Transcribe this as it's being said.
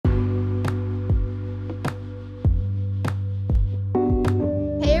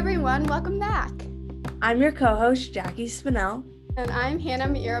everyone, welcome back. I'm your co-host, Jackie Spinell. And I'm Hannah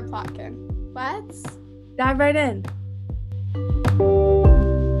Meira Plotkin. Let's dive right in.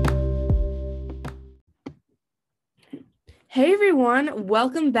 Hey everyone,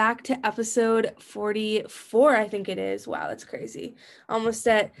 welcome back to episode 44, I think it is. Wow, that's crazy. Almost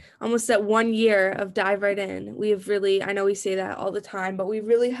at 1 year of Dive Right In. We have really, I know we say that all the time, but we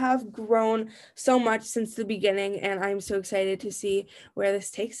really have grown so much since the beginning, and I'm so excited to see where this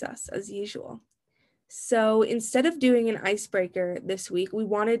takes us, as usual. So instead of doing an icebreaker this week, we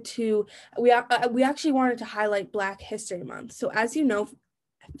actually wanted to highlight Black History Month. So as you know,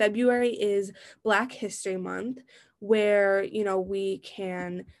 February is Black History Month, where, we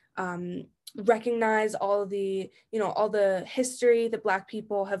can recognize all the history that Black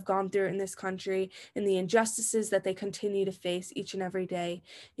people have gone through in this country and the injustices that they continue to face each and every day,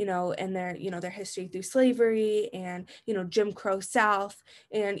 and their history through slavery and, Jim Crow South.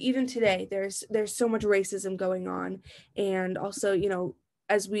 And even today, there's so much racism going on. And also,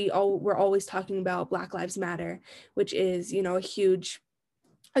 as we're always talking about Black Lives Matter, which is, a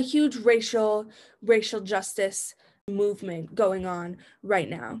huge racial justice movement going on right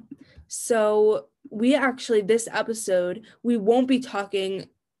now. So this episode, we won't be talking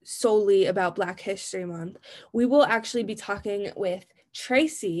solely about Black History Month. We will actually be talking with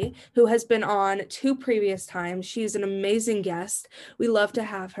Tracy, who has been on 2 previous times. She's an amazing guest. We love to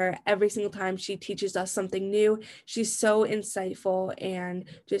have her every single time. She teaches us something new. She's so insightful, and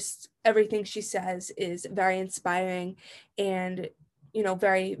just everything she says is very inspiring and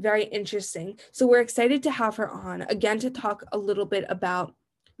very, very interesting. So we're excited to have her on again to talk a little bit about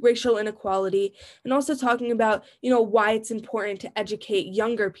racial inequality, and also talking about, why it's important to educate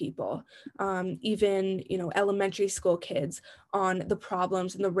younger people, even, elementary school kids, on the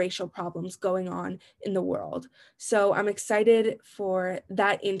problems and the racial problems going on in the world. So I'm excited for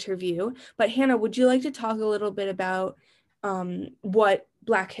that interview. But Hannah, would you like to talk a little bit about what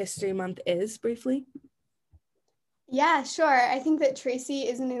Black History Month is briefly? Yeah, sure. I think that Tracy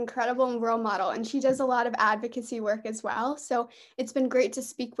is an incredible role model, and she does a lot of advocacy work as well. So it's been great to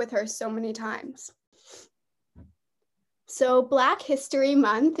speak with her so many times. So Black History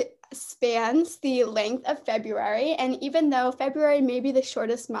Month spans the length of February. And even though February may be the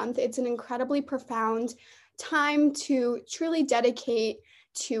shortest month, it's an incredibly profound time to truly dedicate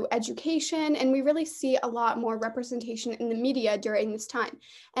to education, and we really see a lot more representation in the media during this time.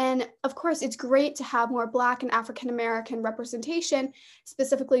 And of course, it's great to have more Black and African American representation,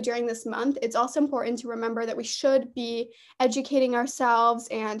 specifically during this month. It's also important to remember that we should be educating ourselves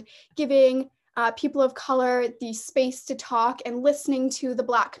and giving people of color the space to talk and listening to the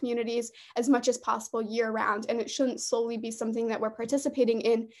Black communities as much as possible year round. And it shouldn't solely be something that we're participating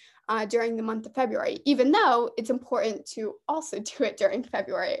in during the month of February, even though it's important to also do it during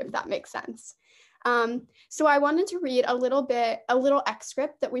February, if that makes sense. So I wanted to read a little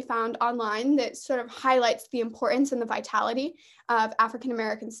excerpt that we found online that sort of highlights the importance and the vitality of African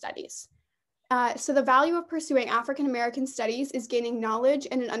American studies. So the value of pursuing African American studies is gaining knowledge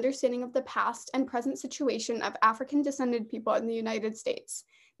and an understanding of the past and present situation of African descended people in the United States.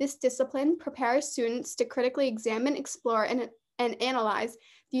 This discipline prepares students to critically examine, explore, and analyze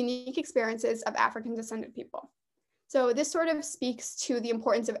the unique experiences of African descended people. So this sort of speaks to the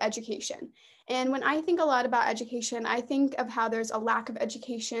importance of education. And when I think a lot about education, I think of how there's a lack of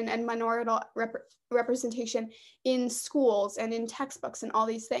education and minority representation in schools and in textbooks and all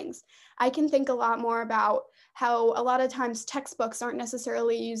these things. I can think a lot more about how a lot of times textbooks aren't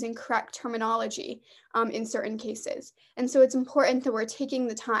necessarily using correct terminology in certain cases. And so it's important that we're taking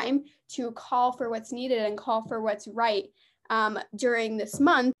the time to call for what's needed and call for what's right during this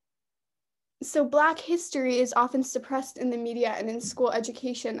month. So Black history is often suppressed in the media and in school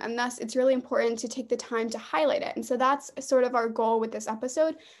education, and thus it's really important to take the time to highlight it. And so that's sort of our goal with this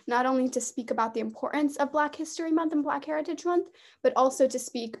episode, not only to speak about the importance of Black History Month and Black Heritage Month, but also to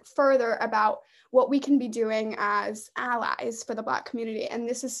speak further about what we can be doing as allies for the Black community. And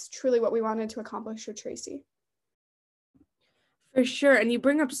this is truly what we wanted to accomplish with Tracy. For sure. And you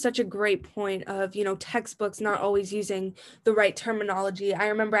bring up such a great point of, textbooks not always using the right terminology. I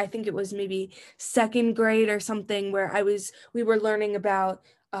remember, I think it was maybe 2nd grade or something, where we were learning about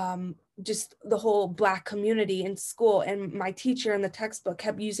just the whole Black community in school. And my teacher in the textbook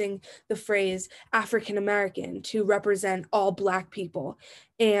kept using the phrase African American to represent all Black people.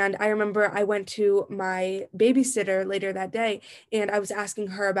 And I remember I went to my babysitter later that day, and I was asking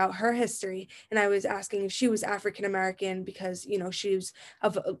her about her history. And I was asking if she was African American because, she's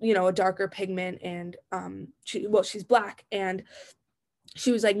of, a darker pigment, and she's Black. And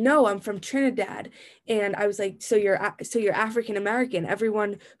she was like, no, I'm from Trinidad. And I was like, so you're African American.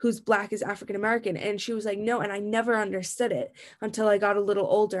 Everyone who's Black is African American. And she was like, no. And I never understood it until I got a little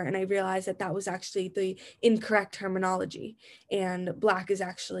older, and I realized that that was actually the incorrect terminology. And Black is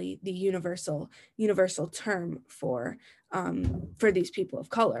actually the universal term for these people of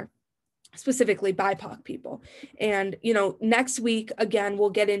color, specifically BIPOC people. And, you know, next week, again, we'll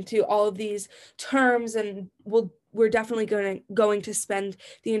get into all of these terms, and we're definitely going to spend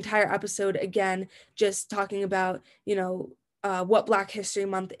the entire episode again just talking about, you know, what Black History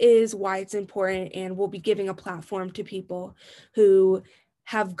Month is, why it's important, and we'll be giving a platform to people who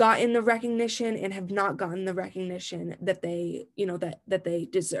have gotten the recognition and have not gotten the recognition that they, you know, that they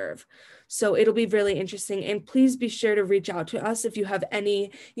deserve. So it'll be really interesting. And please be sure to reach out to us if you have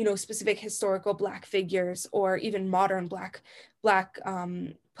any, you know, specific historical Black figures or even modern Black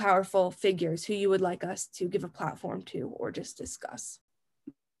powerful figures who you would like us to give a platform to or just discuss.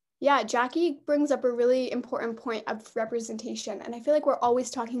 Yeah, Jackie brings up a really important point of representation. And I feel like we're always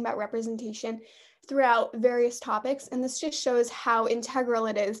talking about representation throughout various topics. And this just shows how integral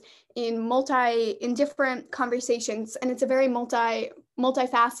it is in different conversations. And it's a very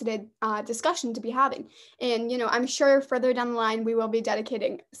multifaceted discussion to be having. And, you know, I'm sure further down the line, we will be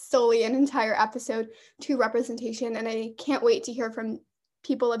dedicating solely an entire episode to representation. And I can't wait to hear from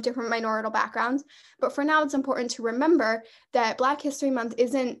people of different minority backgrounds. But for now, it's important to remember that Black History Month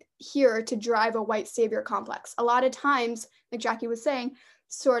isn't here to drive a white savior complex. A lot of times, like Jackie was saying,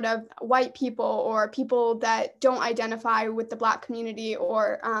 sort of white people or people that don't identify with the Black community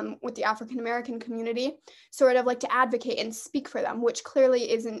or with the African American community sort of like to advocate and speak for them, which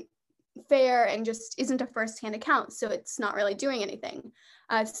clearly isn't fair and just isn't a firsthand account. So it's not really doing anything.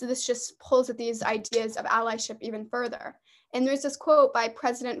 So this just pulls at these ideas of allyship even further. And there's this quote by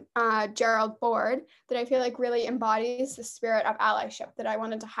President Gerald Ford that I feel like really embodies the spirit of allyship that I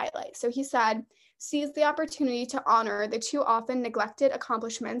wanted to highlight. So he said, "Seize the opportunity to honor the too often neglected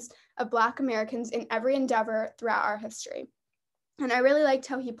accomplishments of Black Americans in every endeavor throughout our history." And I really liked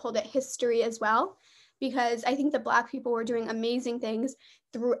how he pulled at history as well, because I think that Black people were doing amazing things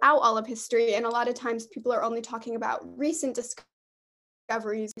throughout all of history. And a lot of times people are only talking about recent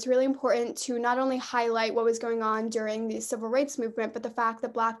discoveries. It's really important to not only highlight what was going on during the civil rights movement, but the fact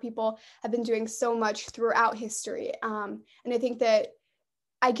that Black people have been doing so much throughout history. And I think that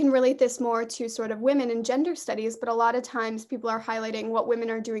I can relate this more to sort of women and gender studies, but a lot of times people are highlighting what women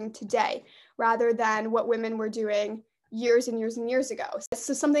are doing today rather than what women were doing years and years and years ago.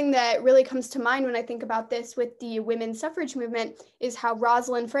 So something that really comes to mind when I think about this with the women's suffrage movement is how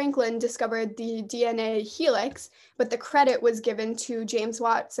Rosalind Franklin discovered the DNA helix, but the credit was given to James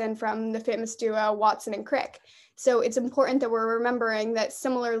Watson from the famous duo Watson and Crick. So it's important that we're remembering that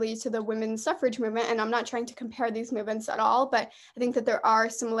similarly to the women's suffrage movement, and I'm not trying to compare these movements at all, but I think that there are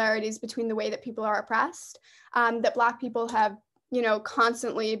similarities between the way that people are oppressed, that Black people have, you know,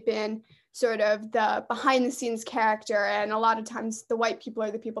 constantly been sort of the behind the scenes character, and a lot of times the white people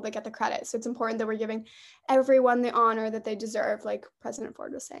are the people that get the credit. So it's important that we're giving everyone the honor that they deserve, like President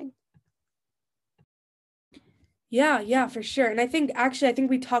Ford was saying. Yeah, for sure. And I think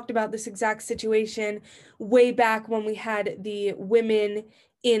we talked about this exact situation way back when we had the women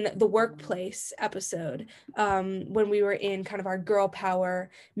in the workplace episode, when we were in kind of our girl power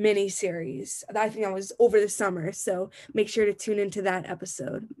mini series. I think that was over the summer. So make sure to tune into that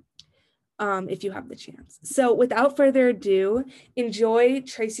episode if you have the chance. So without further ado, enjoy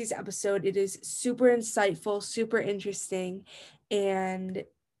Tracy's episode. It is super insightful, super interesting. And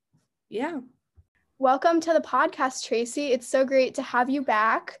yeah. Welcome to the podcast, Tracy. It's so great to have you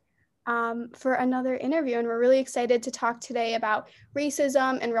back for another interview. And we're really excited to talk today about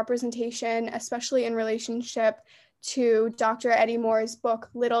racism and representation, especially in relationship to Dr. Eddie Moore's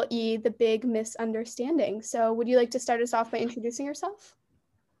book, Little E, The Big Misunderstanding. So would you like to start us off by introducing yourself?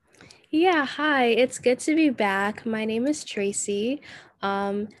 Yeah, hi. It's good to be back. My name is Tracy.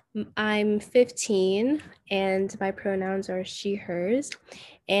 I'm 15 and my pronouns are she, hers.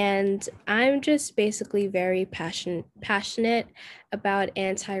 And I'm just basically very passionate about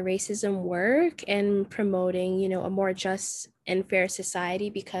anti-racism work and promoting, you know, a more just and fair society,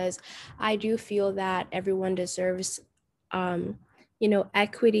 because I do feel that everyone deserves you know,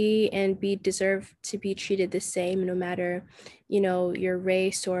 equity and deserve to be treated the same no matter, you know, your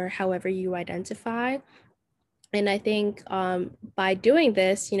race or however you identify. And I think by doing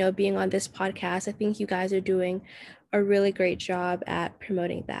this, you know, being on this podcast, I think you guys are doing a really great job at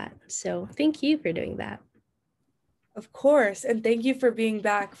promoting that. So thank you for doing that. Of course. And thank you for being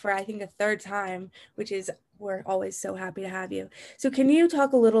back for, I think, a third time, which is we're always so happy to have you. So can you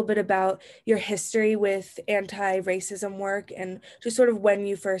talk a little bit about your history with anti-racism work and just sort of when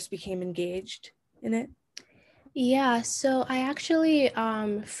you first became engaged in it? Yeah, so I actually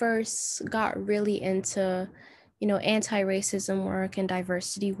first got really into, anti-racism work and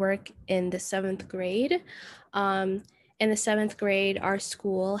diversity work in the 7th grade. Um, in the 7th grade, our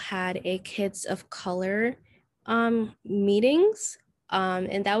school had a Kids of Color meetings.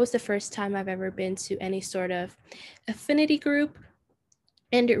 And that was the first time I've ever been to any sort of affinity group.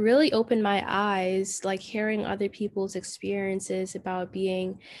 And it really opened my eyes, like hearing other people's experiences about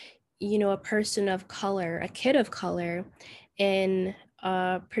being, a person of color, a kid of color in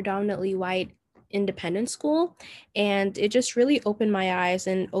a predominantly white independent school. And it just really opened my eyes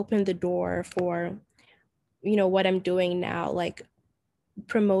and opened the door for, what I'm doing now, like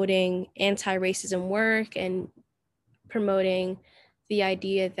promoting anti-racism work and promoting the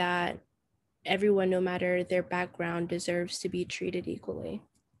idea that everyone, no matter their background, deserves to be treated equally.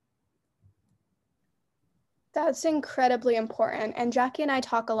 That's incredibly important. And Jackie and I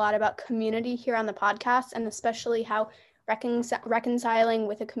talk a lot about community here on the podcast, and especially how reconciling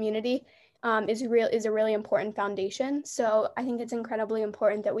with a community is a really important foundation. So I think it's incredibly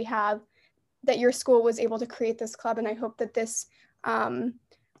important that your school was able to create this club, and I hope that this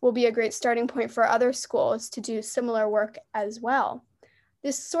will be a great starting point for other schools to do similar work as well.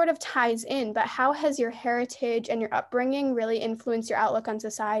 This sort of ties in, but how has your heritage and your upbringing really influenced your outlook on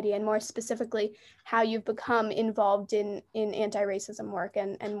society, and more specifically, how you've become involved in anti-racism work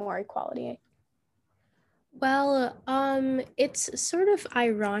and more equality? Well, it's sort of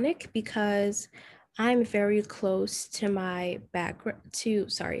ironic because I'm very close to my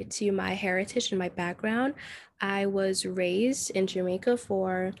to my heritage and my background. I was raised in Jamaica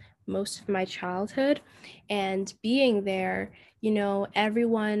for most of my childhood, and being there,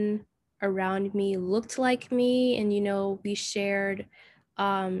 everyone around me looked like me, and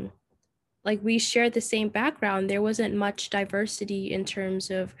um we shared the same background. There wasn't much diversity in terms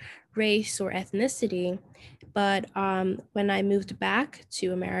of race or ethnicity. But when I moved back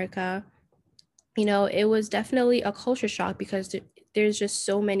to America, it was definitely a culture shock because there's just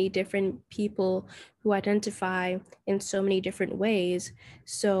so many different people who identify in so many different ways.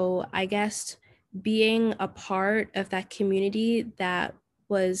 So I guess being a part of that community that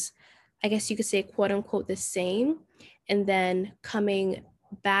was, I guess you could say, quote unquote, the same, and then coming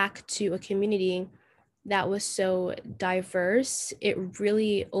back to a community that was so diverse, it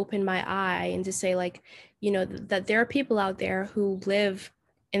really opened my eye and to say, like, that there are people out there who live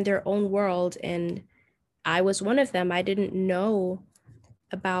in their own world, and I was one of them. I didn't know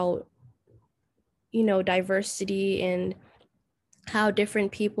about, diversity and how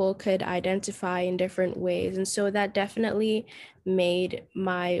different people could identify in different ways. And so that definitely made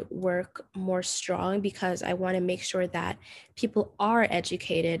my work more strong because I want to make sure that people are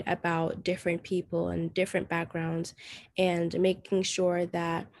educated about different people and different backgrounds, and making sure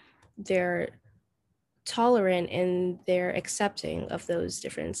that they're tolerant and they're accepting of those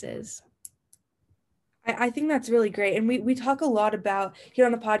differences. I think that's really great. And we talk a lot about here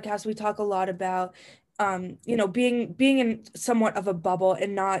on the podcast, we talk a lot about being in somewhat of a bubble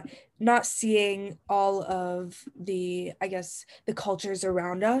and not seeing all of the, I guess, the cultures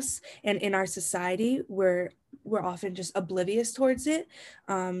around us and in our society. We're often just oblivious towards it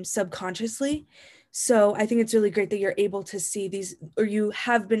subconsciously. So I think it's really great that you're able to see these, or you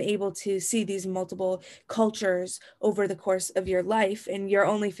have been able to see these multiple cultures over the course of your life, and you're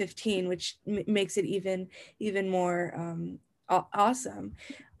only 15, which makes it even more awesome.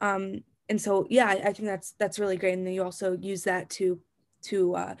 And so, yeah, I think that's really great. And then you also use that to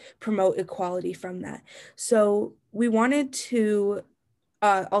promote equality from that. So we wanted to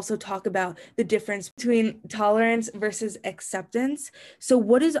also talk about the difference between tolerance versus acceptance. So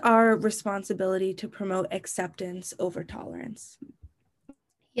what is our responsibility to promote acceptance over tolerance?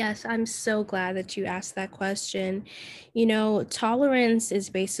 Yes, I'm so glad that you asked that question. Tolerance is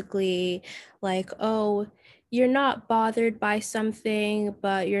basically like, oh, you're not bothered by something,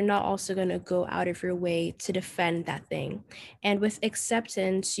 but you're not also going to go out of your way to defend that thing. And with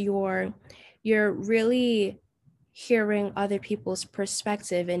acceptance, you're really hearing other people's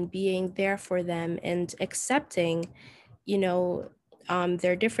perspective and being there for them and accepting, you know,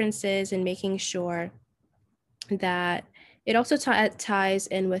 their differences, and making sure that it also ties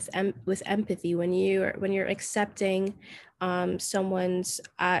in with with empathy when you're accepting someone's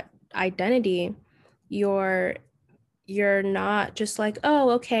identity. you're you're not just like, oh,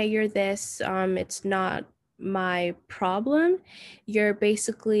 okay, you're this, it's not my problem. You're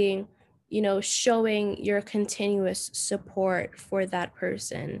basically, showing your continuous support for that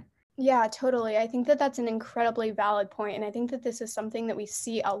person. Yeah, totally. I think that that's an incredibly valid point. And I think that this is something that we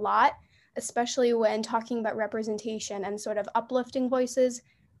see a lot, especially when talking about representation and sort of uplifting voices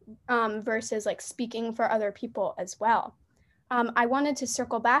versus like speaking for other people as well. I wanted to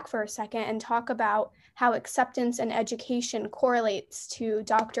circle back for a second and talk about how acceptance and education correlates to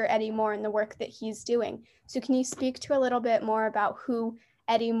Dr. Eddie Moore and the work that he's doing. So, can you speak to a little bit more about who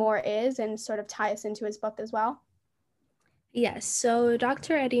Eddie Moore is and sort of tie us into his book as well? Yes, so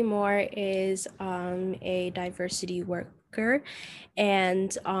Dr. Eddie Moore is a diversity worker,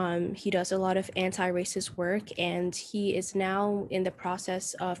 and he does a lot of anti-racist work, and he is now in the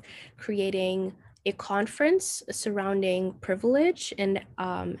process of creating a conference surrounding privilege and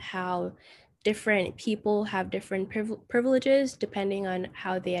how different people have different privileges depending on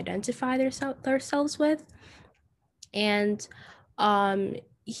how they identify themselves with. And um,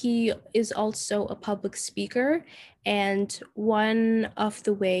 he is also a public speaker. And one of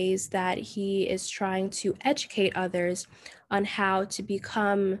the ways that he is trying to educate others on how to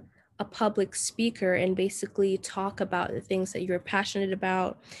become a public speaker and basically talk about the things that you're passionate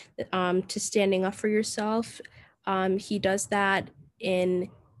about, to standing up for yourself. He does that in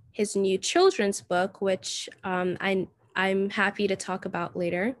his new children's book, which I'm happy to talk about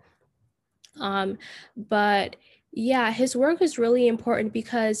later. But yeah, his work is really important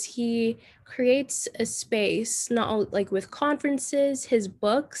because he creates a space, not only like with conferences, his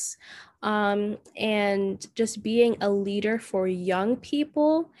books, and just being a leader for young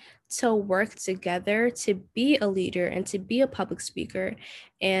people to work together to be a leader and to be a public speaker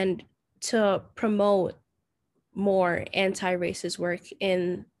and to promote more anti-racist work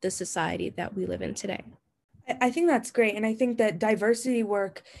in the society that we live in today. I think that's great. And I think that diversity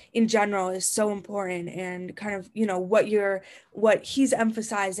work in general is so important, and kind of, what he's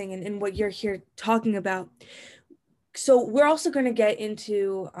emphasizing and what you're here talking about. So we're also going to get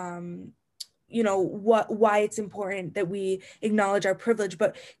into, why it's important that we acknowledge our privilege.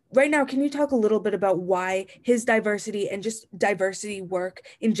 But right now, can you talk a little bit about why his diversity and just diversity work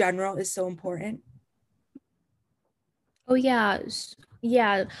in general is so important? Oh yeah,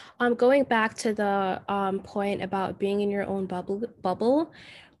 yeah. Going back to the point about being in your own bubble,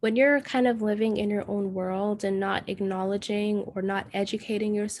 when you're kind of living in your own world and not acknowledging or not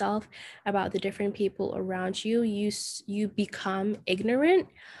educating yourself about the different people around you, you become ignorant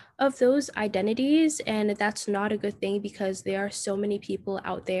of those identities, and that's not a good thing because there are so many people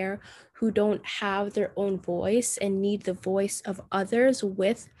out there who don't have their own voice and need the voice of others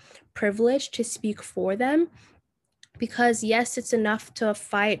with privilege to speak for them. Because yes, it's enough to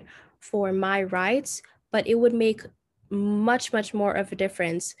fight for my rights, but it would make much more of a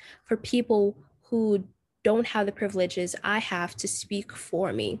difference for people who don't have the privileges I have to speak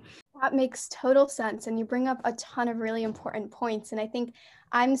for me. That makes total sense. And you bring up a ton of really important points. And I think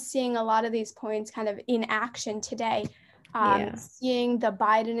I'm seeing a lot of these points kind of in action today. Yeah. Seeing the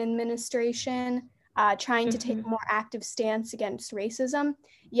Biden administration trying to take a more active stance against racism,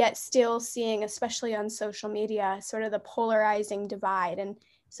 yet still seeing, especially on social media, sort of the polarizing divide. And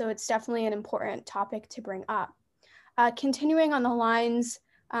so it's definitely an important topic to bring up. Continuing on the lines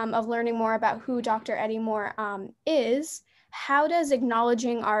of learning more about who Dr. Eddie Moore is, how does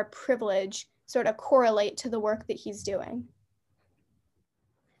acknowledging our privilege sort of correlate to the work that he's doing?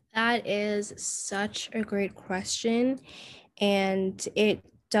 That is such a great question. And it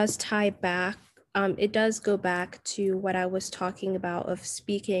does tie back, it does go back to what I was talking about of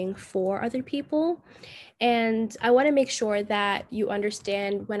speaking for other people. And I want to make sure that you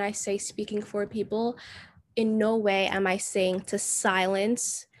understand when I say speaking for people, in no way am I saying to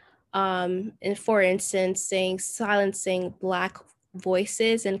silence, and for instance, saying silencing Black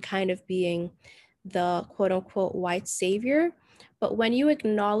voices and kind of being the quote unquote white savior. But when you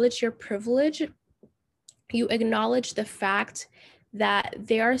acknowledge your privilege, you acknowledge the fact that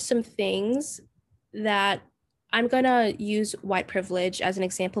there are some things that I'm going to use white privilege as an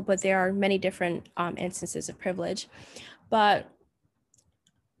example, but there are many different instances of privilege. But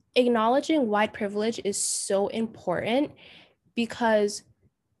acknowledging white privilege is so important because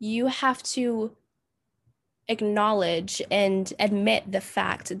you have to acknowledge and admit the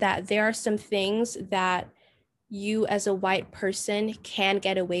fact that there are some things that you as a white person can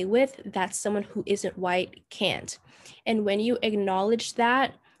get away with that someone who isn't white can't. And when you acknowledge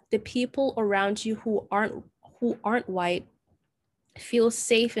that, the people around you who aren't white feel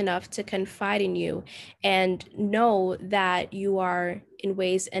safe enough to confide in you and know that you are in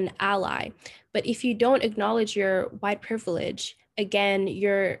ways an ally. But if you don't acknowledge your white privilege, again,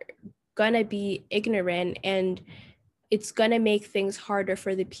 you're gonna be ignorant, and it's gonna make things harder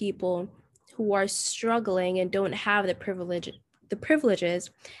for the people who are struggling and don't have the the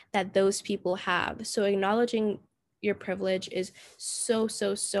privileges that those people have. So acknowledging your privilege is so,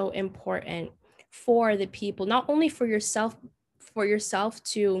 so, so important for the people, not only for yourself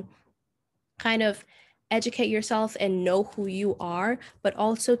to kind of educate yourself and know who you are, but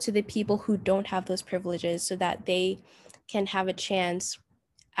also to the people who don't have those privileges so that they can have a chance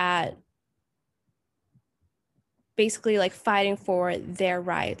at basically like fighting for their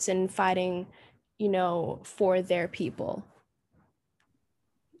rights and fighting, for their people.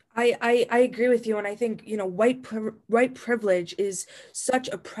 I agree with you, and I think white privilege is such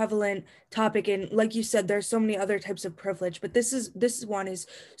a prevalent topic, and like you said, there's so many other types of privilege, but this one is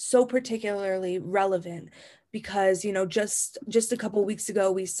so particularly relevant because just a couple weeks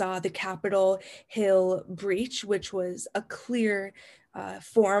ago we saw the Capitol Hill breach, which was a clear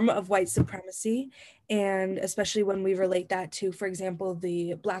form of white supremacy, and especially when we relate that to, for example,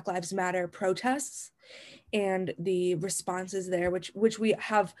 the Black Lives Matter protests and the responses there, which we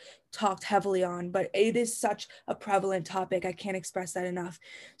have talked heavily on, but it is such a prevalent topic. I can't express that enough.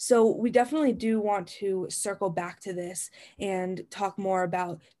 So we definitely do want to circle back to this and talk more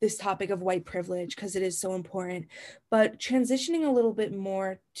about this topic of white privilege because it is so important. But transitioning a little bit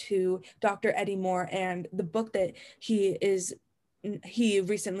more to Dr. Eddie Moore and the book that he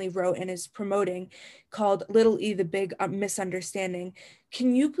recently wrote and is promoting called Little E, the Big Misunderstanding.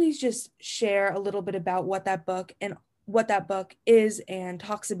 Can you please just share a little bit about what that book is and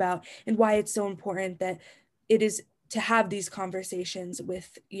talks about and why it's so important that it is to have these conversations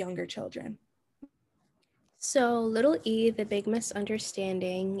with younger children? So, Little E, The Big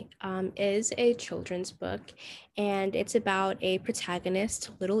Misunderstanding is a children's book, and it's about a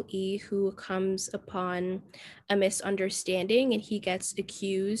protagonist, Little E, who comes upon a misunderstanding and he gets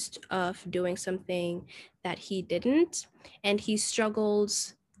accused of doing something that he didn't, and he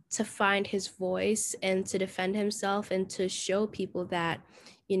struggles to find his voice and to defend himself and to show people that,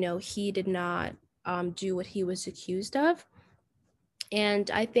 he did not do what he was accused of.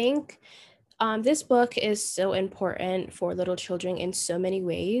 And I think this book is so important for little children in so many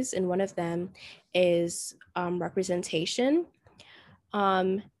ways, and one of them is representation.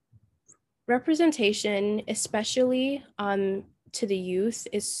 Representation, especially to the youth,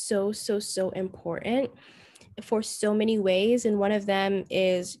 is so, so, so important for so many ways, and one of them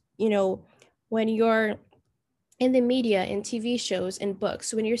is, when you're in the media, in TV shows, in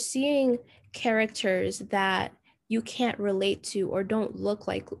books, when you're seeing characters that you can't relate to or don't look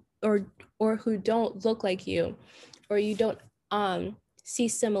like, or who don't look like you, or you don't see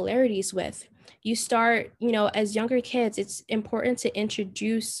similarities with, you start, as younger kids, it's important to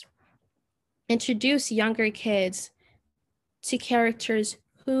introduce younger kids to characters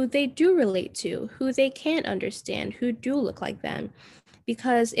who they do relate to, who they can't understand, who do look like them.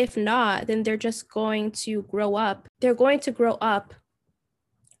 Because if not, then they're going to grow up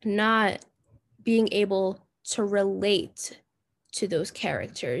not being able to relate to those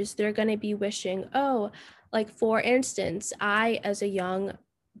characters. They're going to be wishing, like for instance, I, as a young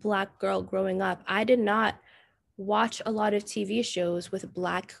Black girl growing up, I did not watch a lot of TV shows with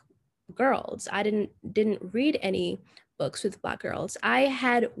Black girls. I didn't read any books with Black girls. I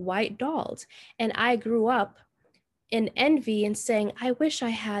had white dolls, and I grew up in envy and saying, I wish I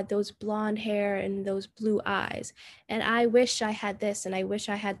had those blonde hair and those blue eyes, and I wish I had this and I wish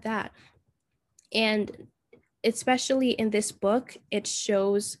I had that. And especially in this book, it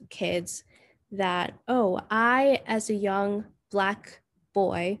shows kids that, I, as a young Black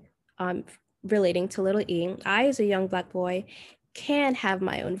boy, relating to Little E, I, as a young Black boy, can have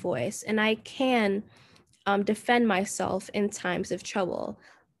my own voice, and I can defend myself in times of trouble,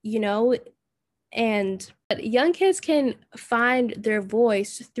 and young kids can find their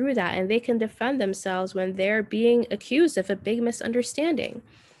voice through that, and they can defend themselves when they're being accused of a big misunderstanding.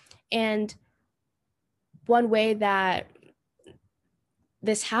 And one way that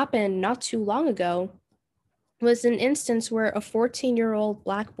this happened not too long ago was an instance where a 14-year-old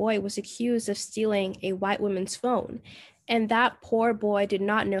Black boy was accused of stealing a white woman's phone. And that poor boy did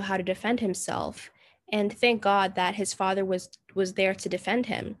not know how to defend himself. And thank God that his father was there to defend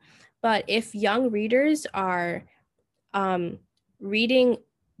him. But if young readers are reading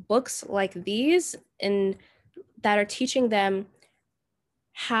books like these and that are teaching them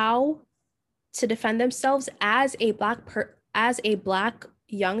how to defend themselves as a Black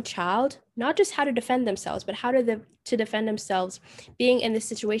young child, not just how to defend themselves, but how to defend themselves being in the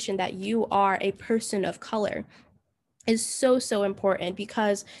situation that you are a person of color, is so, so important,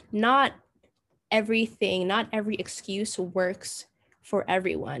 because not every excuse works for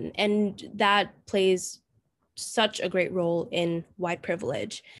everyone. And that plays such a great role in white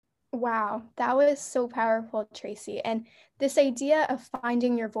privilege. Wow, that was so powerful, Tracy. And this idea of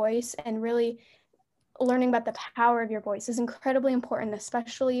finding your voice and really learning about the power of your voice is incredibly important,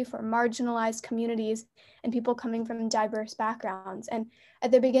 especially for marginalized communities and people coming from diverse backgrounds. And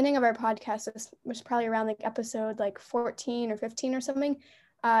at the beginning of our podcast, this was probably around like episode like 14 or 15 or something,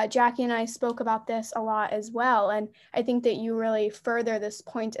 Jackie and I spoke about this a lot as well. And I think that you really further this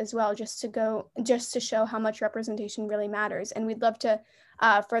point as well, just to show how much representation really matters. And we'd love to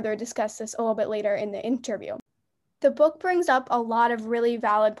further discuss this a little bit later in the interview. The book brings up a lot of really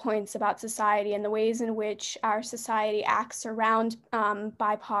valid points about society and the ways in which our society acts around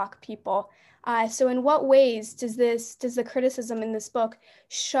BIPOC people. So, in what ways does the criticism in this book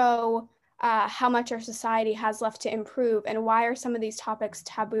show how much our society has left to improve, and why are some of these topics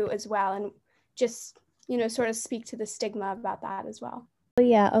taboo as well? And just sort of speak to the stigma about that as well. Oh,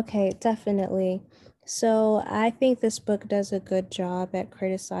 yeah, okay, definitely. So I think this book does a good job at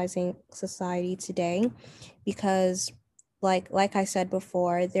criticizing society today because like I said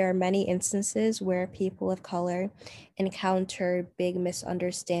before, there are many instances where people of color encounter big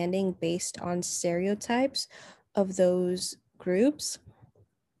misunderstanding based on stereotypes of those groups.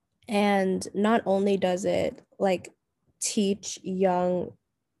 And not only does it like teach young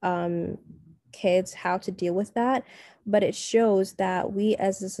kids how to deal with that, but it shows that we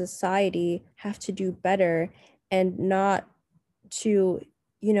as a society have to do better and not to,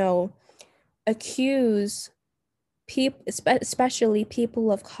 accuse people, especially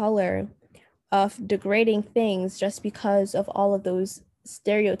people of color, of degrading things just because of all of those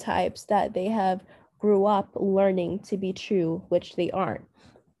stereotypes that they have grew up learning to be true, which they aren't.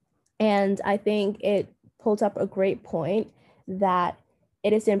 And I think it pulls up a great point that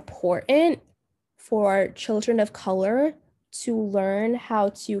it is important for children of color to learn how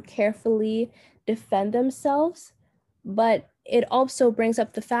to carefully defend themselves. But it also brings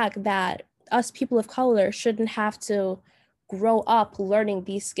up the fact that us people of color shouldn't have to grow up learning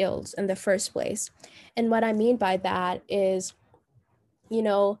these skills in the first place. And what I mean by that is,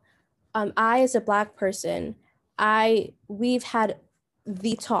 I as a Black person, we've had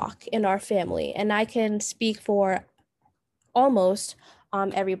the talk in our family, and I can speak for almost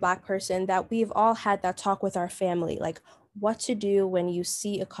every Black person that we've all had that talk with our family, like what to do when you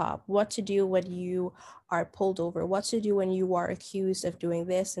see a cop, what to do when you are pulled over, what to do when you are accused of doing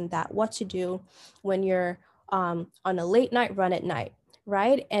this and that, what to do when you're on a late night run at night,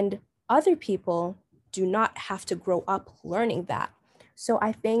 right? And other people do not have to grow up learning that. So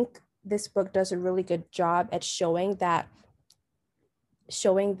I think this book does a really good job at showing that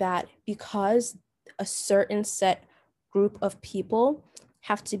because a certain set group of people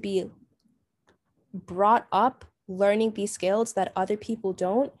have to be brought up learning these skills that other people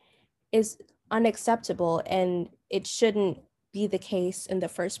don't is unacceptable, and it shouldn't be the case in the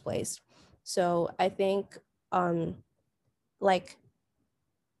first place. So I think I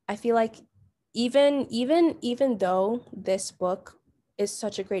feel like even though this book is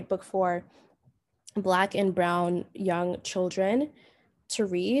such a great book for Black and brown young children to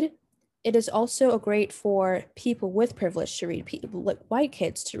read, it is also great for people with privilege to read, people like white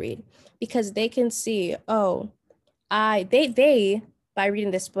kids to read, because they can see, they by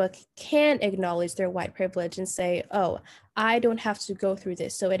reading this book can acknowledge their white privilege and say, oh, I don't have to go through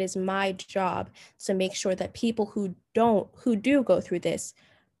this. So it is my job to make sure that people who do go through this,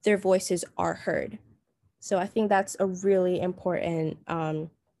 their voices are heard. So I think that's a really important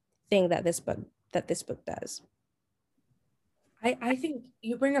thing that this book does. I think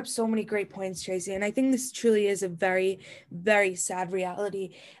you bring up so many great points, Tracy, and I think this truly is a very, very sad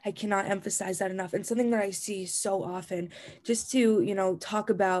reality. I cannot emphasize that enough, and something that I see so often. Just to, talk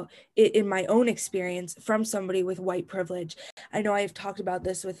about it in my own experience from somebody with white privilege. I know I've talked about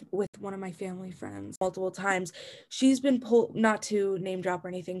this with one of my family friends multiple times. She's been pulled, not to name drop or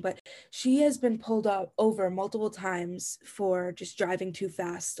anything, but she has been pulled up over multiple times for just driving too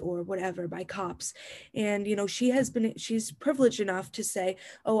fast or whatever by cops. And, she's privileged enough to say,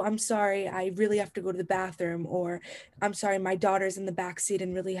 oh, I'm sorry, I really have to go to the bathroom, or I'm sorry, my daughter's in the back seat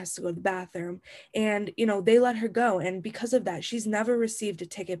and really has to go to the bathroom. And, they let her go. And because of that, she's never received a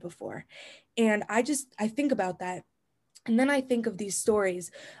ticket before. And I think about that. And then I think of these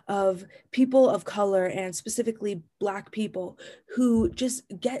stories of people of color and specifically Black people who just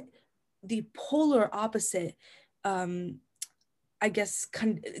get the polar opposite I guess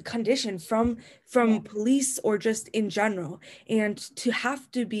condition from police or just in general, and to have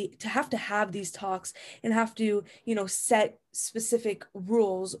to have these talks and have to set specific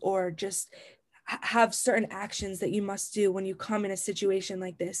rules or just have certain actions that you must do when you come in a situation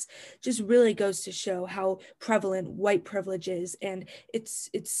like this just really goes to show how prevalent white privilege is. And it's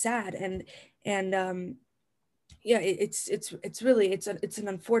sad. And yeah, it's really it's an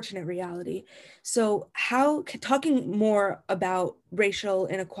unfortunate reality. So how, talking more about racial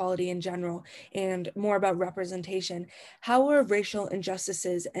inequality in general and more about representation, how are racial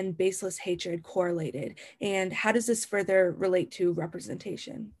injustices and baseless hatred correlated, and how does this further relate to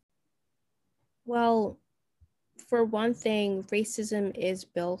representation? Well, for one thing, racism is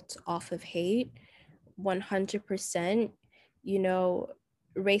built off of hate, 100%. You know,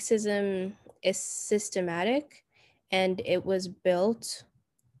 racism is systematic, and it was built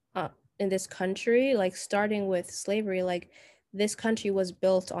uh, in this country, like starting with slavery. Like, this country was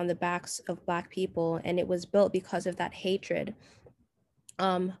built on the backs of Black people, and it was built because of that hatred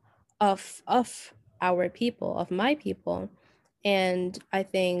um, of our people, of my people. And I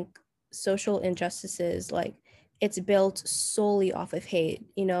think social injustices, like, it's built solely off of hate.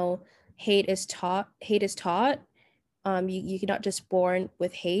 You know, hate is taught. You're not just born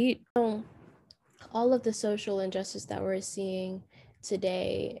with hate. So all of the social injustice that we're seeing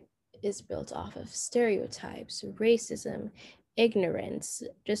today is built off of stereotypes, racism, ignorance,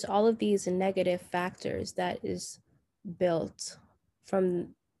 just all of these negative factors that is built from,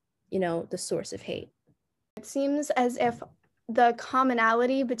 you know, the source of hate. It seems as if the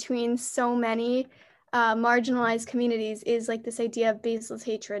commonality between so many marginalized communities is like this idea of baseless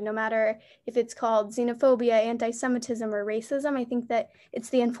hatred, no matter if it's called xenophobia, anti-Semitism, or racism. I think that it's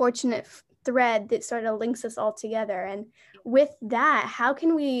the unfortunate thread that sort of links us all together. And with that, how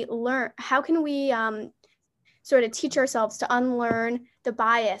can we sort of teach ourselves to unlearn the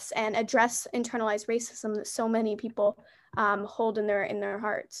bias and address internalized racism that so many people hold in their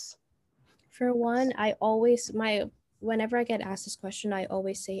hearts? For one, whenever I get asked this question, I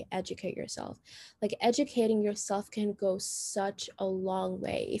always say educate yourself. Like, educating yourself can go such a long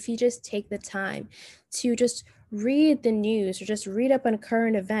way if you just take the time to just read the news or just read up on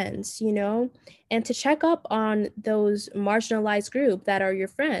current events, you know, and to check up on those marginalized group that are your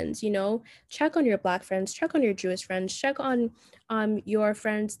friends, you know, check on your Black friends, check on your Jewish friends, check on your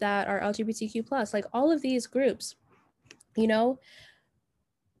friends that are LGBTQ plus, like all of these groups, you know,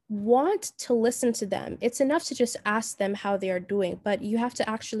 want to listen to them. It's enough to just ask them how they are doing, but you have to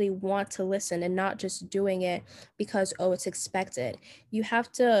actually want to listen and not just doing it because, oh, it's expected. You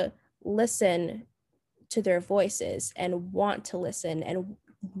have to listen to their voices and want to listen and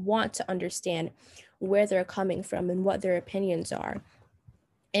want to understand where they're coming from and what their opinions are.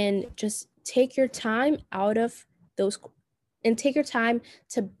 And just take your time out of those and take your time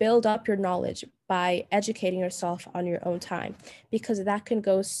to build up your knowledge by educating yourself on your own time, because that can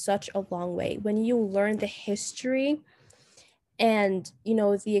go such a long way. When you learn the history and, you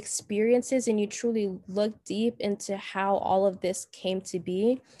know, the experiences, and you truly look deep into how all of this came to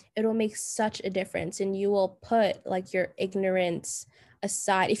be, it'll make such a difference. And you will put like your ignorance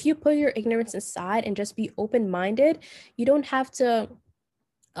aside. If you put your ignorance aside and just be open-minded, you don't have to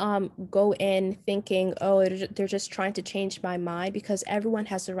go in thinking, oh, they're just trying to change my mind, because everyone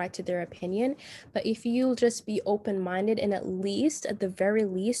has the right to their opinion. But if you just be open-minded and at the very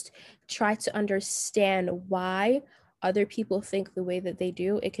least, try to understand why other people think the way that they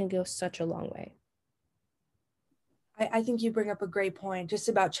do, it can go such a long way. I think you bring up a great point just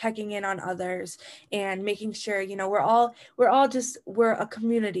about checking in on others and making sure, you know, we're a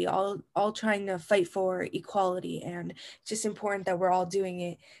community, all trying to fight for equality, and it's just important that we're all doing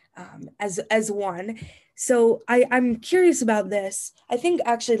it as one. So I'm curious about this. I think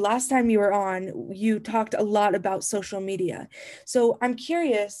actually last time you were on, you talked a lot about social media. So I'm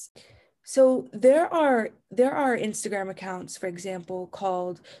curious. So there are Instagram accounts, for example,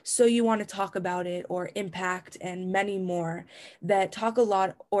 called So You Want to Talk About It or Impact, and many more, that talk a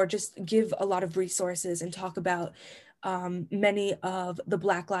lot or just give a lot of resources and talk about many of the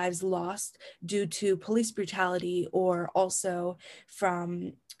Black lives lost due to police brutality, or also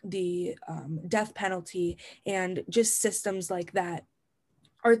from the death penalty, and just systems like that.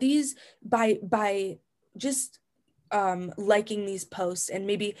 Are these by just liking these posts and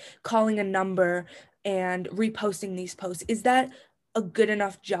maybe calling a number and reposting these posts, is that a good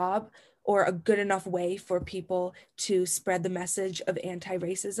enough job or a good enough way for people to spread the message of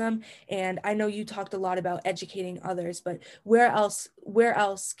anti-racism? And I know you talked a lot about educating others, but where else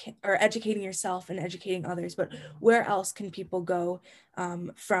or educating yourself and educating others, but where else can people go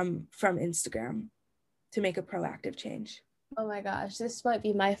from Instagram to make a proactive change? Oh my gosh, this might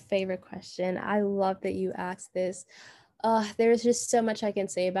be my favorite question. I love that you asked this. There's just so much I can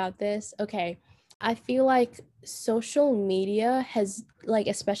say about this. Okay, I feel like social media has, like,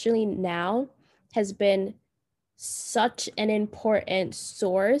 especially now, has been such an important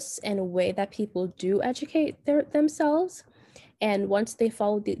source and way that people do educate themselves. And once they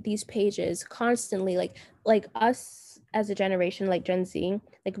follow these pages constantly, like us as a generation, like Gen Z,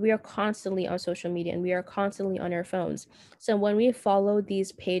 like we are constantly on social media and we are constantly on our phones. So when we follow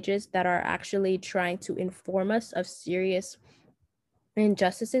these pages that are actually trying to inform us of serious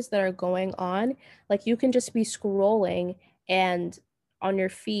injustices that are going on, like you can just be scrolling and on your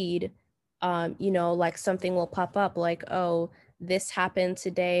feed, like something will pop up like, oh, this happened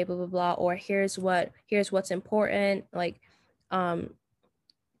today, blah blah blah, or here's what's important, um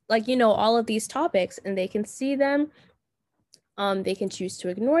all of these topics, and they can see them. They can choose to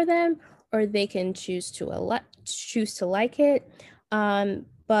ignore them, or they can choose to like it.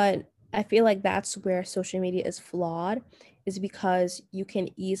 But I feel like that's where social media is flawed, is because you can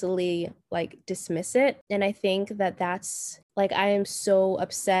easily like dismiss it. And I think that that's like, I am so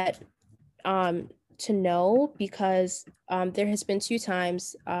upset to know, because there has been 2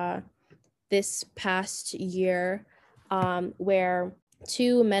 times this past year where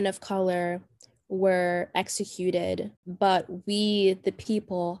 2 men of color were executed, but we, the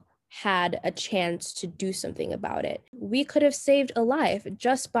people, had a chance to do something about it. We could have saved a life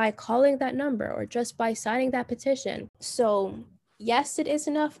just by calling that number or just by signing that petition. So, yes, it is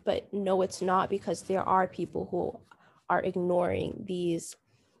enough, but no, it's not, because there are people who are ignoring these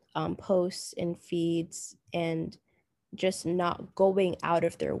posts and feeds and just not going out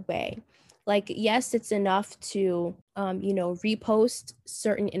of their way. Like, yes, it's enough to, repost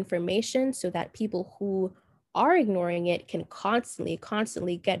certain information so that people who are ignoring it can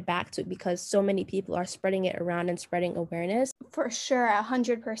constantly get back to it, because so many people are spreading it around and spreading awareness. For sure,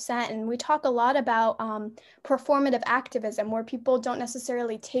 100%. And we talk a lot about performative activism, where people don't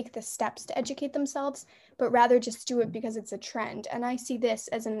necessarily take the steps to educate themselves, but rather just do it because it's a trend. And I see this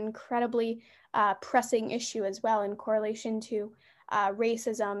as an incredibly pressing issue as well, in correlation to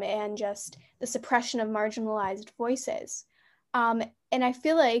racism and just the suppression of marginalized voices. And I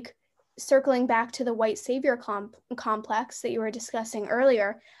feel like, circling back to the white savior complex that you were discussing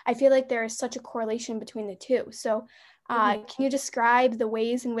earlier, I feel like there is such a correlation between the two. So can you describe the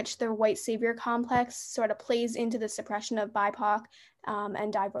ways in which the white savior complex sort of plays into the suppression of BIPOC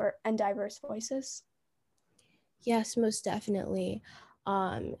and diverse voices? Yes, most definitely.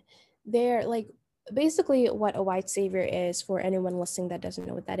 They're like, basically what a white savior is, for anyone listening that doesn't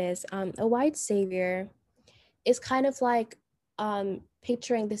know what that is. A white savior is kind of like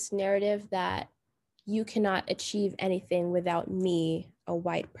picturing this narrative that you cannot achieve anything without me, a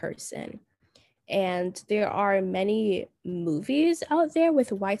white person. And there are many movies out there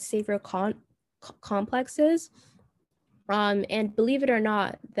with white savior complexes. And believe it or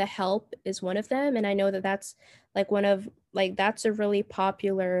not, The Help is one of them. And I know that that's that's a really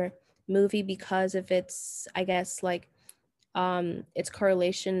popular movie because of its, I guess, its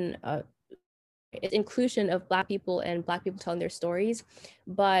correlation, its inclusion of Black people and Black people telling their stories.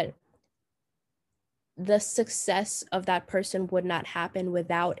 But the success of that person would not happen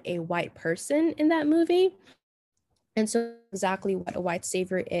without a white person in that movie. And so exactly what a white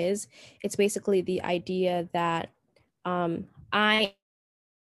savior is, it's basically the idea that I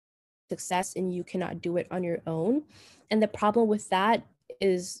success and you cannot do it on your own. And the problem with that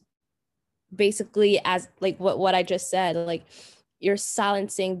is basically, as like what I just said, like you're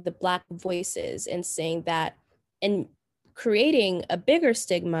silencing the Black voices and saying that, and creating a bigger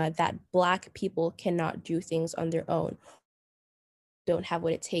stigma that Black people cannot do things on their own, don't have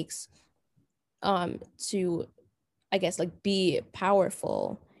what it takes to, I guess, like be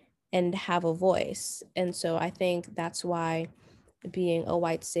powerful and have a voice. And so I think that's why being a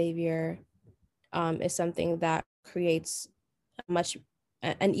white savior is something that creates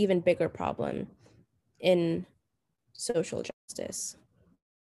an even bigger problem in social justice.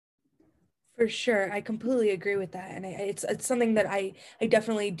 For sure, I completely agree with that, and it's something that I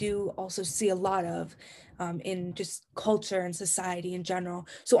definitely do also see a lot of in just culture and society in general.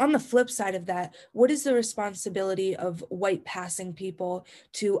 So on the flip side of that, what is the responsibility of white passing people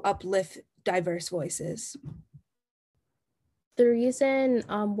to uplift diverse voices? The reason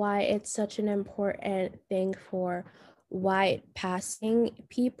why it's such an important thing for white passing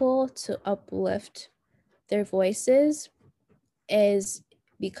people to uplift their voices is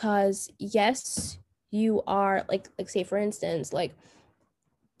because, yes, you are like say for instance, like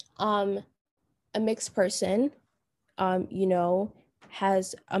a mixed person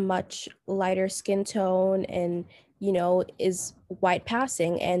has a much lighter skin tone and is white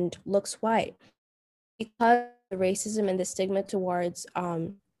passing and looks white, because the racism and the stigma towards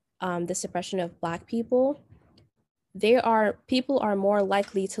the suppression of Black people, people are more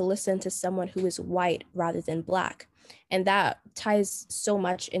likely to listen to someone who is white rather than Black. And that ties so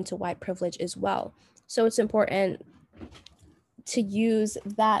much into white privilege as well. So it's important to use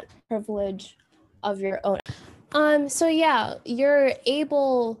that privilege of your own. So yeah, you're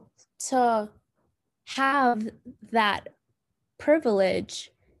able to have that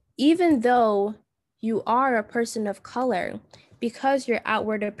privilege even though you are a person of color, because your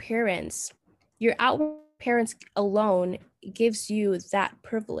outward appearance alone gives you that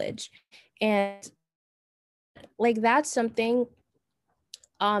privilege. And like that's something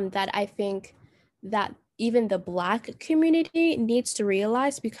that I think that even the Black community needs to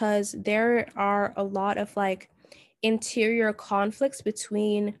realize, because there are a lot of like interior conflicts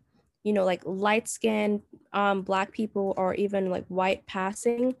between, you know, like light skinned Black people or even like white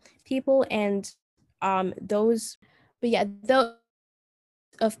passing people, and those, but yeah, those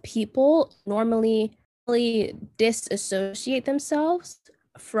of people normally disassociate themselves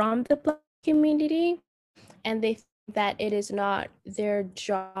from the Black community, and they think that it is not their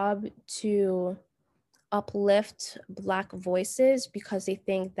job to uplift Black voices, because they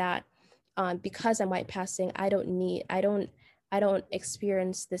think that because I'm white passing, I don't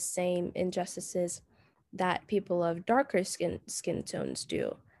experience the same injustices that people of darker skin tones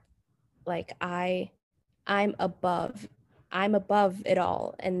do. Like I'm above I'm above it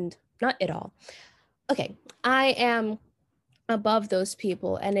all, and not it all. Okay, I am above those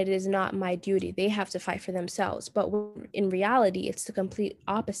people, and it is not my duty. They have to fight for themselves. But in reality, it's the complete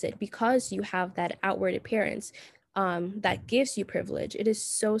opposite. Because you have that outward appearance that gives you privilege, it is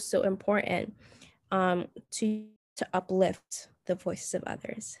so important to uplift the voices of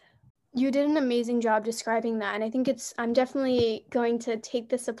others. You did an amazing job describing that. And I think I'm definitely going to take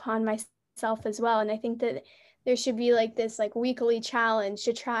this upon myself as well. And I think that there should be like this like weekly challenge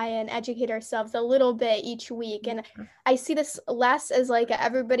to try and educate ourselves a little bit each week. And I see this less as like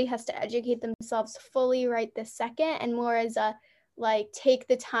everybody has to educate themselves fully right this second, and more as a like take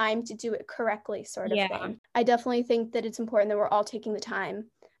the time to do it correctly sort of thing. I definitely think that it's important that we're all taking the time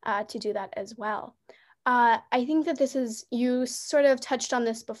to do that as well. I think that you sort of touched on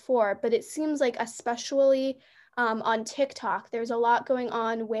this before, but it seems like especially on TikTok, there's a lot going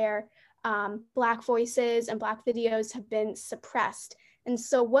on where Black voices and Black videos have been suppressed. And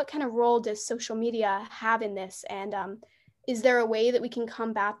so what kind of role does social media have in this? And is there a way that we can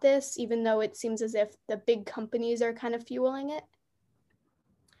combat this, even though it seems as if the big companies are kind of fueling it?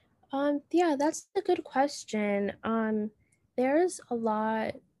 Yeah, that's a good question. There's a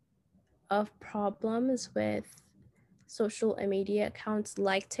lot of problems with social media accounts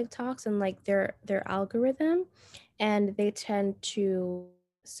like TikToks and like their algorithm, and they tend to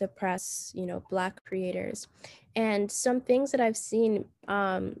suppress, you know, Black creators. And some things that I've seen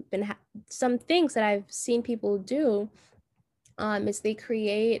some things that I've seen people do is they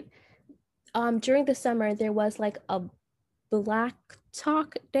create during the summer there was like a Black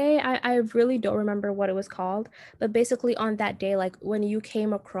Talk Day. I really don't remember what it was called, but basically on that day, like when you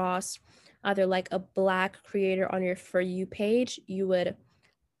came across either like a Black creator on your For You page, you would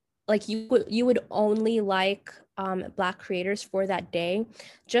only like Black creators for that day,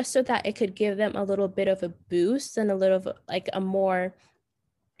 just so that it could give them a little bit of a boost and a little like a more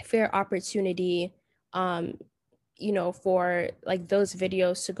fair opportunity, you know, for like those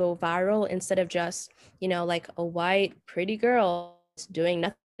videos to go viral, instead of just, you know, like a white pretty girl doing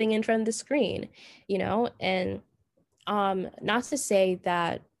nothing in front of the screen, you know. And not to say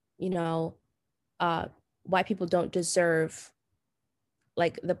that, you know, white people don't deserve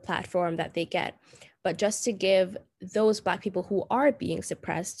like the platform that they get, but just to give those Black people who are being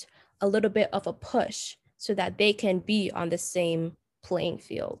suppressed a little bit of a push so that they can be on the same playing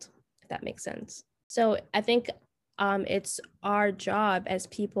field, if that makes sense. So I think it's our job as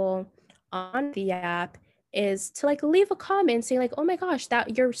people on the app is to like leave a comment saying like, oh my gosh,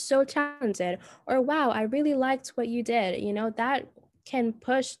 that you're so talented, or wow, I really liked what you did. You know, that can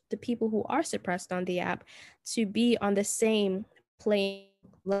push the people who are suppressed on the app to be on the same playing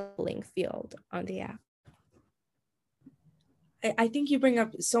leveling field on the app. I think you bring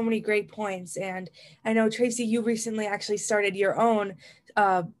up so many great points. And I know, Tracy, you recently actually started your own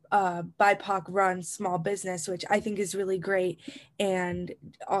BIPOC run small business, which I think is really great, and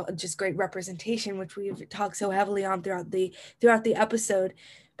just great representation, which we've talked so heavily on throughout the episode.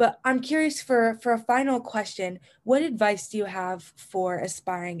 But I'm curious for a final question, what advice do you have for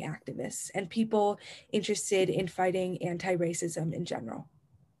aspiring activists and people interested in fighting anti-racism in general?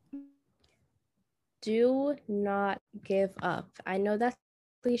 Do not give up. I know that's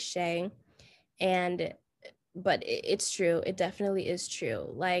cliche, but it's true. It definitely is true.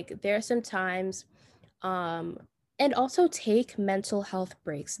 Like there are some times, And also take mental health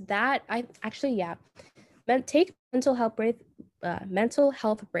breaks. That I actually, yeah, take mental health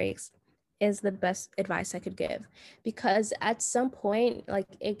breaks is the best advice I could give, because at some point, like,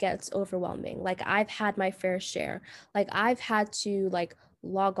 it gets overwhelming. Like, I've had my fair share. Like, I've had to like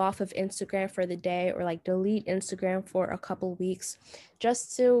log off of Instagram for the day, or like delete Instagram for a couple weeks,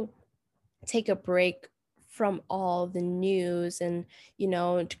 just to take a break from all the news. And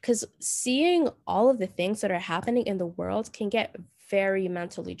because seeing all of the things that are happening in the world can get very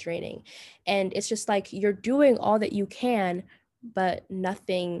mentally draining, and it's just like you're doing all that you can, but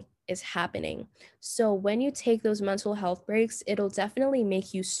nothing is happening. So when you take those mental health breaks, it'll definitely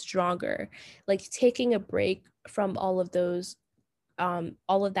make you stronger. Like, taking a break from all of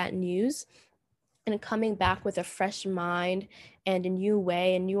that news, and coming back with a fresh mind and a new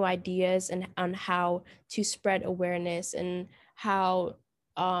way and new ideas, and on how to spread awareness, and how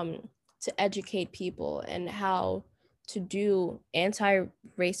to educate people, and how to do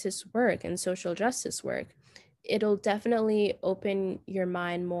anti-racist work and social justice work. It'll definitely open your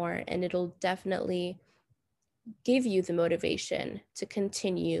mind more, and it'll definitely give you the motivation to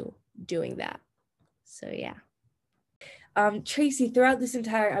continue doing that. So yeah. Tracy, throughout this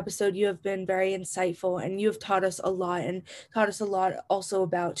entire episode, you have been very insightful, and you have taught us a lot, and taught us a lot also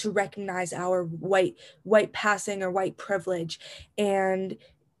about to recognize our white passing or white privilege, and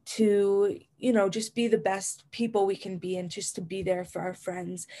to just be the best people we can be, and just to be there for our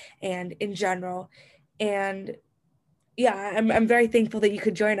friends and in general. And yeah, I'm very thankful that you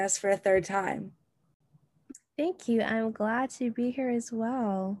could join us for a third time. Thank you. I'm glad to be here as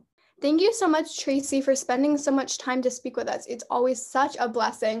well. Thank you so much, Tracy, for spending so much time to speak with us. It's always such a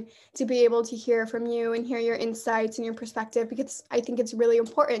blessing to be able to hear from you and hear your insights and your perspective, because I think it's really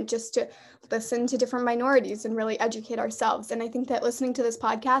important just to listen to different minorities and really educate ourselves. And I think that listening to this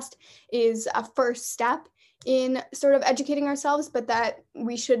podcast is a first step in sort of educating ourselves, but that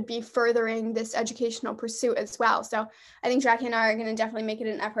we should be furthering this educational pursuit as well. So I think Jackie and I are going to definitely make it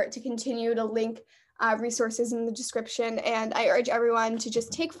an effort to continue to link resources in the description. And I urge everyone to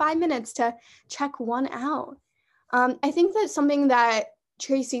just take 5 minutes to check one out. I think that something that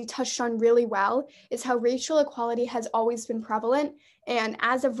Tracy touched on really well is how racial equality has always been prevalent. And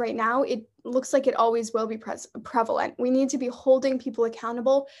as of right now, it looks like it always will be prevalent. We need to be holding people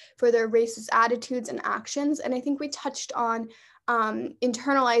accountable for their racist attitudes and actions. And I think we touched on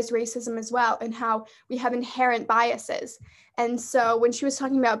internalized racism as well, and how we have inherent biases. And so when she was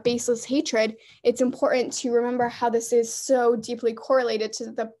talking about baseless hatred, it's important to remember how this is so deeply correlated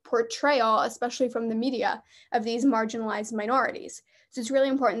to the portrayal, especially from the media, of these marginalized minorities. So it's really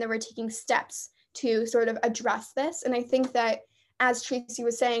important that we're taking steps to sort of address this. And I think that, as Tracy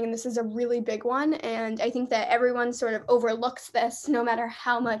was saying, and this is a really big one, and I think that everyone sort of overlooks this no matter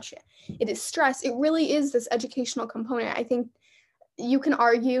how much it is stressed, it really is this educational component. I think you can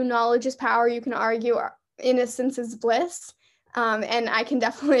argue knowledge is power, you can argue innocence is bliss, and I can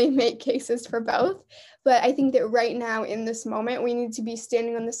definitely make cases for both. But I think that right now in this moment, we need to be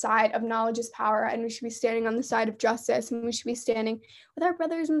standing on the side of knowledge is power, and we should be standing on the side of justice, and we should be standing with our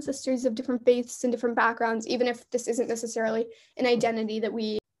brothers and sisters of different faiths and different backgrounds, even if this isn't necessarily an identity that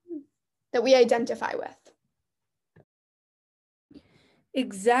we identify with.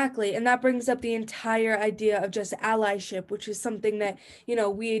 Exactly. And that brings up the entire idea of just allyship, which is something that,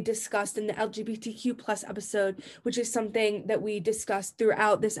 we discussed in the LGBTQ plus episode, which is something that we discussed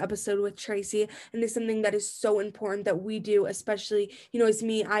throughout this episode with Tracy. And it's something that is so important that we do, especially, as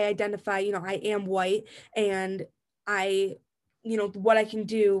me, I identify, I am white, and what I can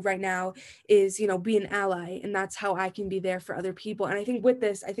do right now is, be an ally, and that's how I can be there for other people. And I think with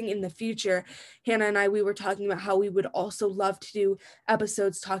this, I think in the future, Hannah and I, we were talking about how we would also love to do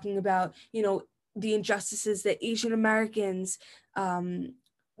episodes talking about, the injustices that Asian Americans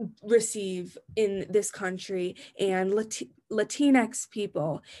receive in this country, and Latinx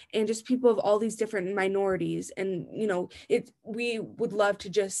people, and just people of all these different minorities. And, we would love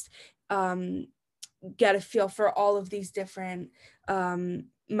to just get a feel for all of these different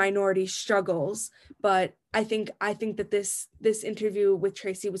minority struggles. But I think that this interview with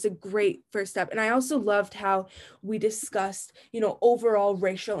Tracy was a great first step. And I also loved how we discussed, overall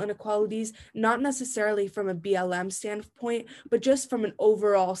racial inequalities, not necessarily from a BLM standpoint, but just from an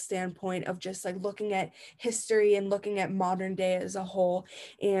overall standpoint of just like looking at history and looking at modern day as a whole.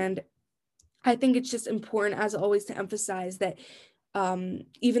 And I think it's just important, as always, to emphasize that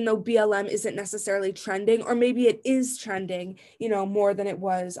even though BLM isn't necessarily trending, or maybe it is trending, more than it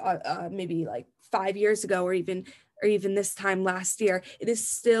was maybe like 5 years ago, or even this time last year, it is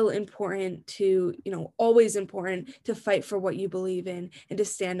still important to, always important to fight for what you believe in, and to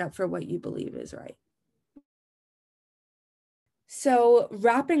stand up for what you believe is right. So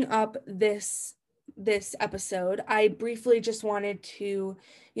wrapping up this episode, I briefly just wanted to,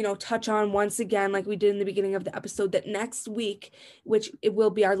 touch on once again, like we did in the beginning of the episode, that next week, which it will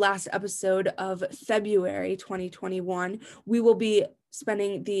be our last episode of February 2021, we will be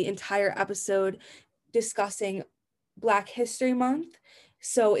spending the entire episode discussing Black History Month.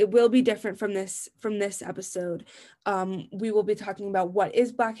 So it will be different from this episode. We will be talking about what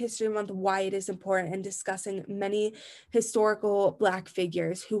is Black History Month, why it is important, and discussing many historical Black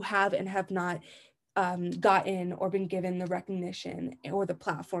figures who have and have not gotten or been given the recognition or the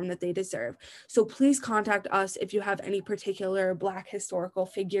platform that they deserve. So please contact us if you have any particular Black historical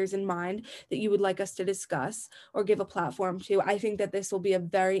figures in mind that you would like us to discuss or give a platform to. I think that this will be a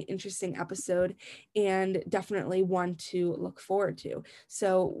very interesting episode and definitely one to look forward to.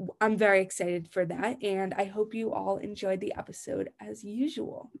 So I'm very excited for that, and I hope you all enjoyed the episode as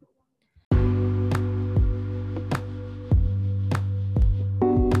usual.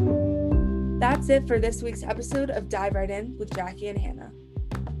 That's it for this week's episode of Dive Right In with Jackie and Hannah.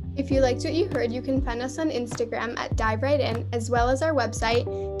 If you liked what you heard, you can find us on Instagram at Dive Right In, as well as our website,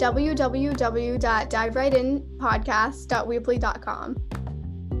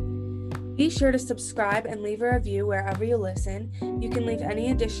 www.diverightInpodcast.weebly.com. Be sure to subscribe and leave a review wherever you listen. You can leave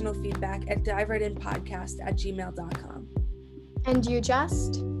any additional feedback at diverightinpodcast@gmail.com. And you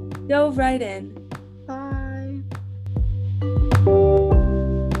just dove right in.